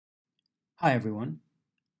Hi everyone,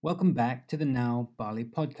 welcome back to the Now Bali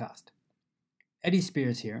podcast. Eddie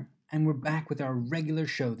Spears here, and we're back with our regular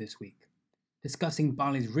show this week, discussing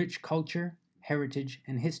Bali's rich culture, heritage,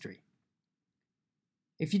 and history.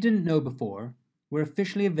 If you didn't know before, we're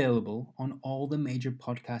officially available on all the major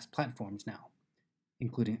podcast platforms now,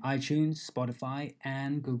 including iTunes, Spotify,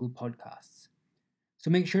 and Google Podcasts. So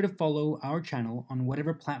make sure to follow our channel on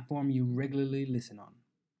whatever platform you regularly listen on.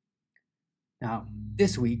 Now,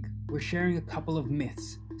 this week, we're sharing a couple of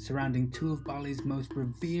myths surrounding two of Bali's most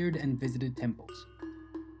revered and visited temples,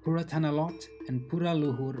 Pura Tanah Lot and Pura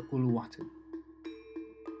Luhur Uluwatu.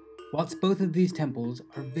 Whilst both of these temples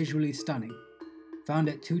are visually stunning, found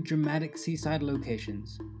at two dramatic seaside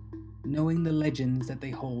locations, knowing the legends that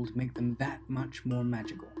they hold make them that much more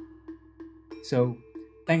magical. So,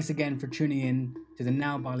 thanks again for tuning in to the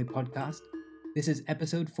Now Bali podcast. This is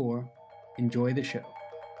episode 4. Enjoy the show.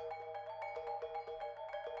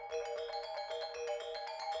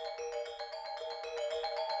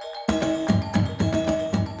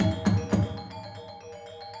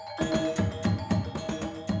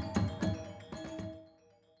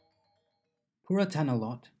 Pura Tanah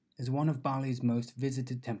Lot is one of Bali's most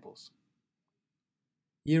visited temples.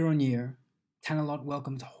 Year on year, Tanah Lot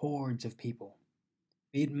welcomes hordes of people,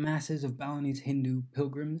 be it masses of Balinese Hindu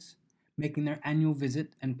pilgrims making their annual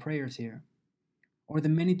visit and prayers here, or the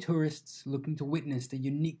many tourists looking to witness the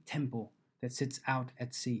unique temple that sits out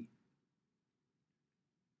at sea.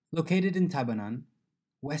 Located in Tabanan,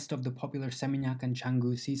 west of the popular Seminyak and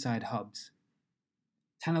Canggu seaside hubs,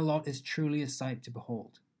 Tanah Lot is truly a sight to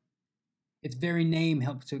behold. Its very name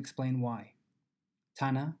helps to explain why.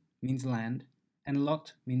 Tanah means land, and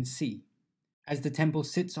Lot means sea, as the temple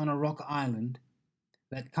sits on a rock island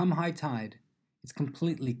that, come high tide, is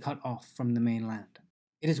completely cut off from the mainland.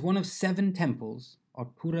 It is one of 7 temples, or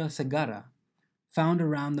Pura Sagara, found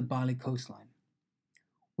around the Bali coastline,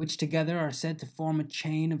 which together are said to form a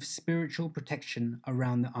chain of spiritual protection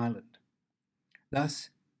around the island. Thus,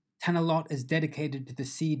 Tanah Lot is dedicated to the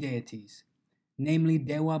sea deities, namely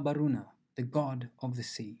Dewa Baruna, the god of the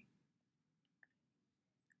sea.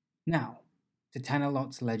 Now, to Tanah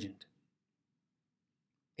Lot's legend.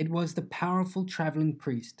 It was the powerful traveling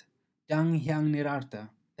priest, Hyang Nirartha,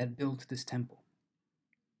 that built this temple.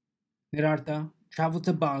 Nirartha traveled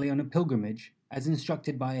to Bali on a pilgrimage as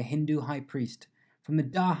instructed by a Hindu high priest from the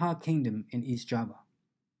Daha kingdom in East Java.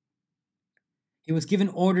 He was given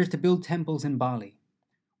orders to build temples in Bali,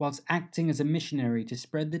 whilst acting as a missionary to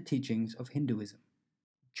spread the teachings of Hinduism.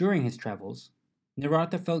 During his travels,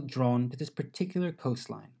 Nirartha felt drawn to this particular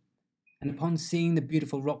coastline, and upon seeing the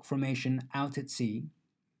beautiful rock formation out at sea,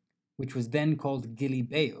 which was then called Gili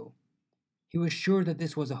Bayo, he was sure that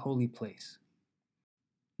this was a holy place.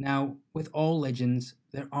 Now, with all legends,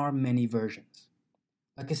 there are many versions.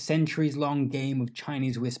 Like a centuries-long game of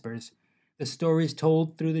Chinese whispers, the stories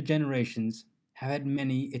told through the generations have had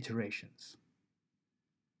many iterations.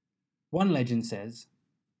 One legend says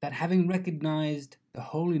that having recognized the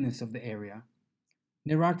holiness of the area,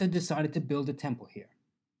 Nirartha decided to build a temple here.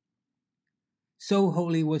 So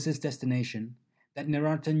holy was his destination that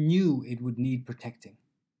Nirartha knew it would need protecting.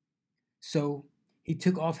 So he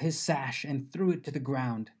took off his sash and threw it to the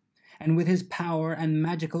ground, and with his power and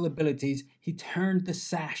magical abilities, he turned the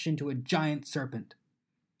sash into a giant serpent.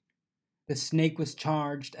 The snake was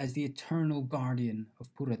charged as the eternal guardian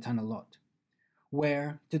of Pura Tanah Lot,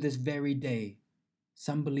 where, to this very day,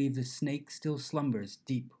 some believe the snake still slumbers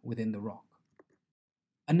deep within the rock.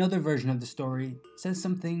 Another version of the story says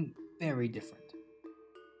something very different.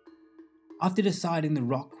 After deciding the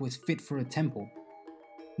rock was fit for a temple,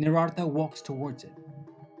 Nirartha walks towards it.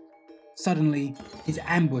 Suddenly, he's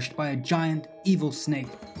ambushed by a giant, evil snake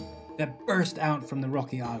that burst out from the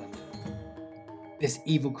rocky island. This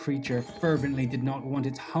evil creature fervently did not want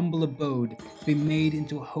its humble abode to be made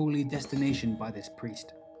into a holy destination by this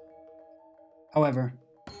priest. However,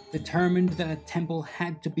 determined that a temple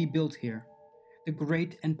had to be built here, the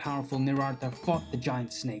great and powerful Nirartha fought the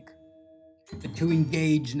giant snake. The two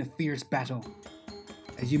engaged in a fierce battle.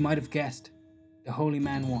 As you might have guessed, the holy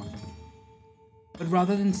man won. But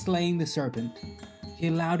rather than slaying the serpent, he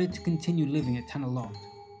allowed it to continue living at Tanah Lot,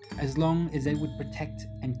 as long as it would protect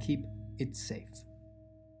and keep it safe.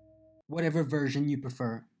 Whatever version you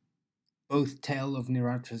prefer, both tell of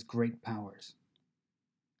Nirartha's great powers.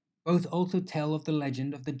 Both also tell of the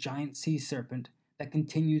legend of the giant sea serpent that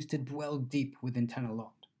continues to dwell deep within Tanah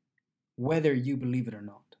Lot, whether you believe it or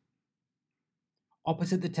not.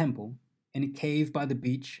 Opposite the temple, in a cave by the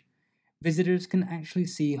beach, visitors can actually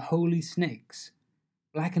see holy snakes,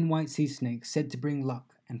 black and white sea snakes said to bring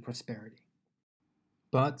luck and prosperity.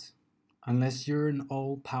 But Unless you're an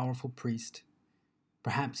all-powerful priest,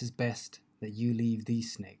 perhaps it's best that you leave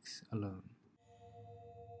these snakes alone.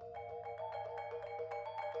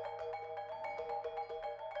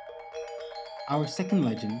 Our second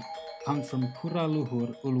legend comes from Pura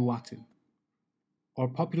Luhur Uluwatu, or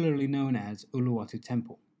popularly known as Uluwatu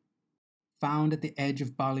Temple. Found at the edge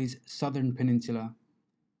of Bali's southern peninsula,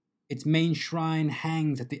 its main shrine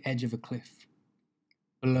hangs at the edge of a cliff.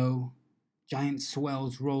 Below, giant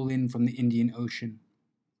swells roll in from the Indian Ocean,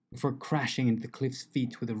 before crashing into the cliff's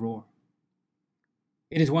feet with a roar.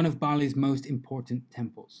 It is one of Bali's most important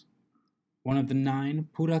temples, one of the 9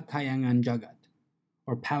 Pura Kayangan Jagat,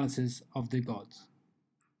 or palaces of the gods,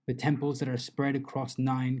 the temples that are spread across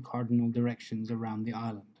 9 cardinal directions around the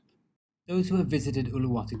island. Those who have visited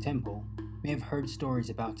Uluwatu Temple may have heard stories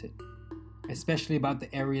about it, especially about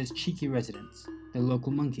the area's cheeky residents, the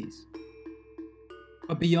local monkeys.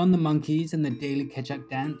 But beyond the monkeys and the daily Kechak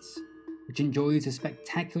dance, which enjoys a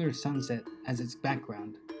spectacular sunset as its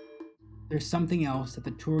background, there's something else that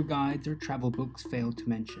the tour guides or travel books fail to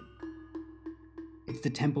mention. It's the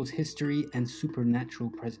temple's history and supernatural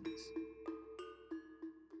presence.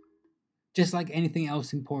 Just like anything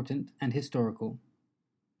else important and historical,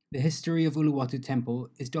 the history of Uluwatu Temple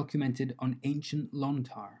is documented on ancient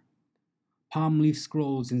lontar, palm leaf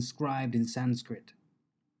scrolls inscribed in Sanskrit.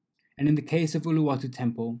 And in the case of Uluwatu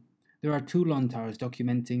Temple, there are 2 lontars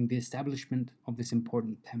documenting the establishment of this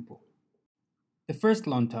important temple. The first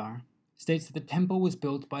lontar states that the temple was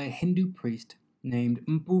built by a Hindu priest named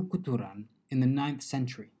Mpu Kuturan in the 9th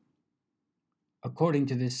century. According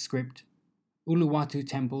to this script, Uluwatu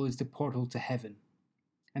Temple is the portal to heaven,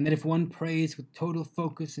 and that if one prays with total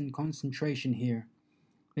focus and concentration here,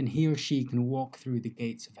 then he or she can walk through the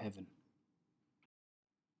gates of heaven.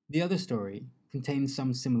 The other story contains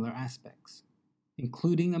some similar aspects,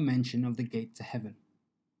 including a mention of the gate to heaven.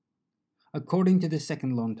 According to the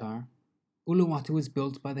second lontar, Uluwatu was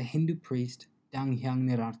built by the Hindu priest Hyang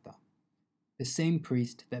Nirartha, the same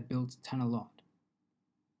priest that built Tanah Lot.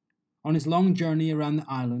 On his long journey around the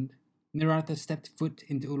island, Nirartha stepped foot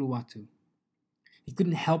into Uluwatu. He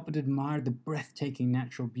couldn't help but admire the breathtaking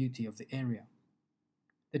natural beauty of the area,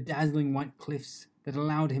 the dazzling white cliffs that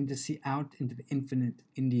allowed him to see out into the infinite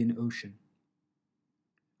Indian Ocean.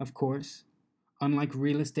 Of course, unlike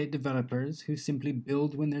real estate developers who simply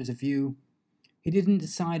build when there's a view, he didn't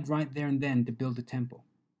decide right there and then to build a temple.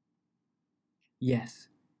 Yes,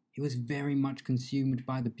 he was very much consumed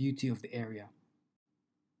by the beauty of the area,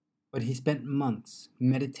 but he spent months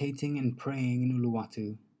meditating and praying in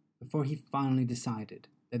Uluwatu before he finally decided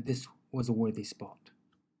that this was a worthy spot.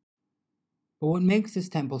 But what makes this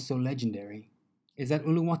temple so legendary is that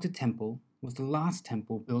Uluwatu Temple was the last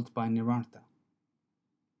temple built by Nirartha.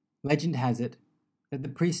 Legend has it that the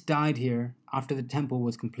priest died here after the temple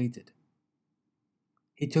was completed.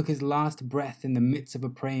 He took his last breath in the midst of a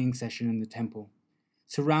praying session in the temple,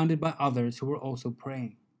 surrounded by others who were also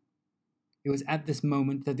praying. It was at this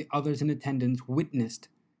moment that the others in attendance witnessed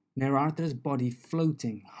Nirartha's body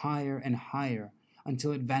floating higher and higher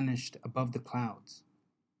until it vanished above the clouds.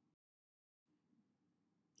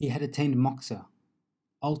 He had attained moksha,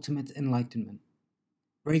 ultimate enlightenment,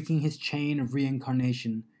 breaking his chain of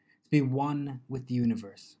reincarnation to be one with the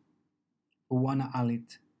universe. Bhuwana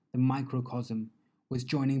Alit, the microcosm, was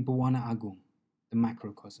joining Bhuwana Agung, the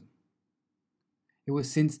macrocosm. It was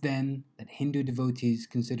since then that Hindu devotees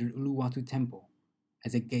considered Uluwatu Temple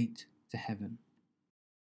as a gate to heaven.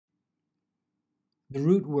 The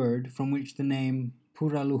root word from which the name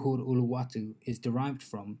Pura Luhur Uluwatu is derived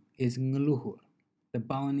from is Ngluhur, the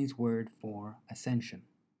Balinese word for ascension.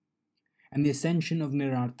 And the ascension of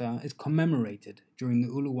Nirartha is commemorated during the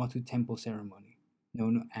Uluwatu Temple ceremony,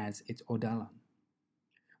 known as its Odalan,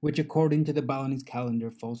 which according to the Balinese calendar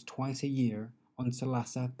falls twice a year on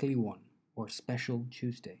Selasa Kliwon, or Special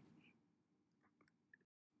Tuesday.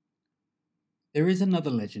 There is another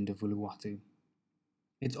legend of Uluwatu.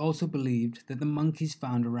 It's also believed that the monkeys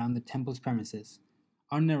found around the temple's premises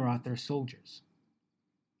are Nirartha's soldiers.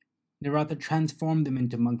 Nirartha transformed them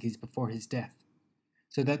into monkeys before his death,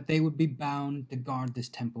 so that they would be bound to guard this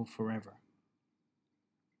temple forever.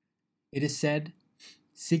 It is said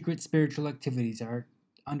secret spiritual activities are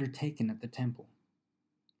undertaken at the temple,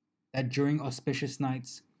 that during auspicious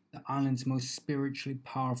nights, the island's most spiritually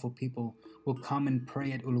powerful people will come and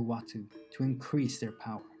pray at Uluwatu to increase their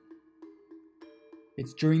power.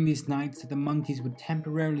 It's during these nights that the monkeys would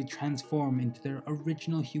temporarily transform into their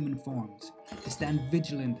original human forms to stand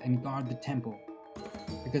vigilant and guard the temple,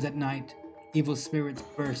 because at night, evil spirits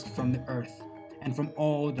burst from the earth and from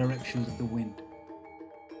all directions of the wind.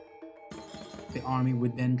 The army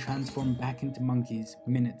would then transform back into monkeys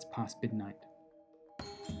minutes past midnight.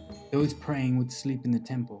 Those praying would sleep in the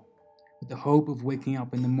temple, with the hope of waking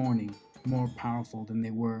up in the morning more powerful than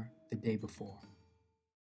they were the day before.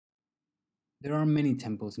 There are many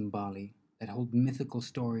temples in Bali that hold mythical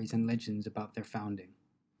stories and legends about their founding.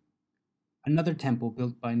 Another temple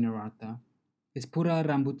built by Nirartha is Pura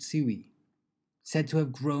Siwi, said to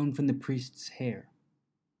have grown from the priest's hair.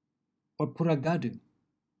 Or Pura Gadu,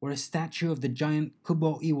 where a statue of the giant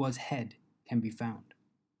Kubo Iwa's head can be found.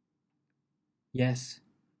 Yes,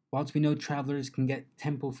 whilst we know travelers can get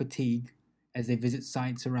temple fatigue as they visit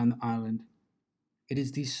sites around the island, it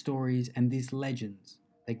is these stories and these legends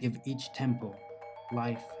that give each temple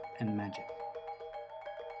life and magic.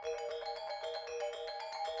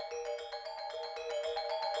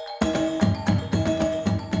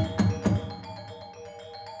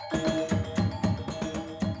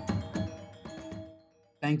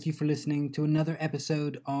 Thank you for listening to another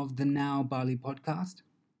episode of the Now Bali podcast.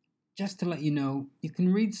 Just to let you know, you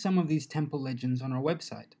can read some of these temple legends on our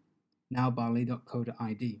website,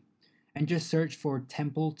 nowbali.co.id, and just search for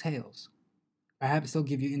Temple Tales. Perhaps they'll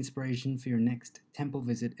give you inspiration for your next temple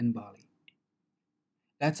visit in Bali.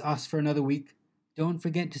 That's us for another week. Don't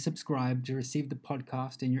forget to subscribe to receive the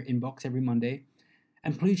podcast in your inbox every Monday.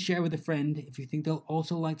 And please share with a friend if you think they'll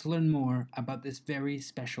also like to learn more about this very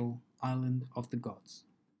special island of the gods.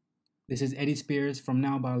 This is Eddie Spears from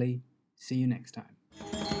Now Bali. See you next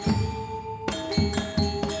time.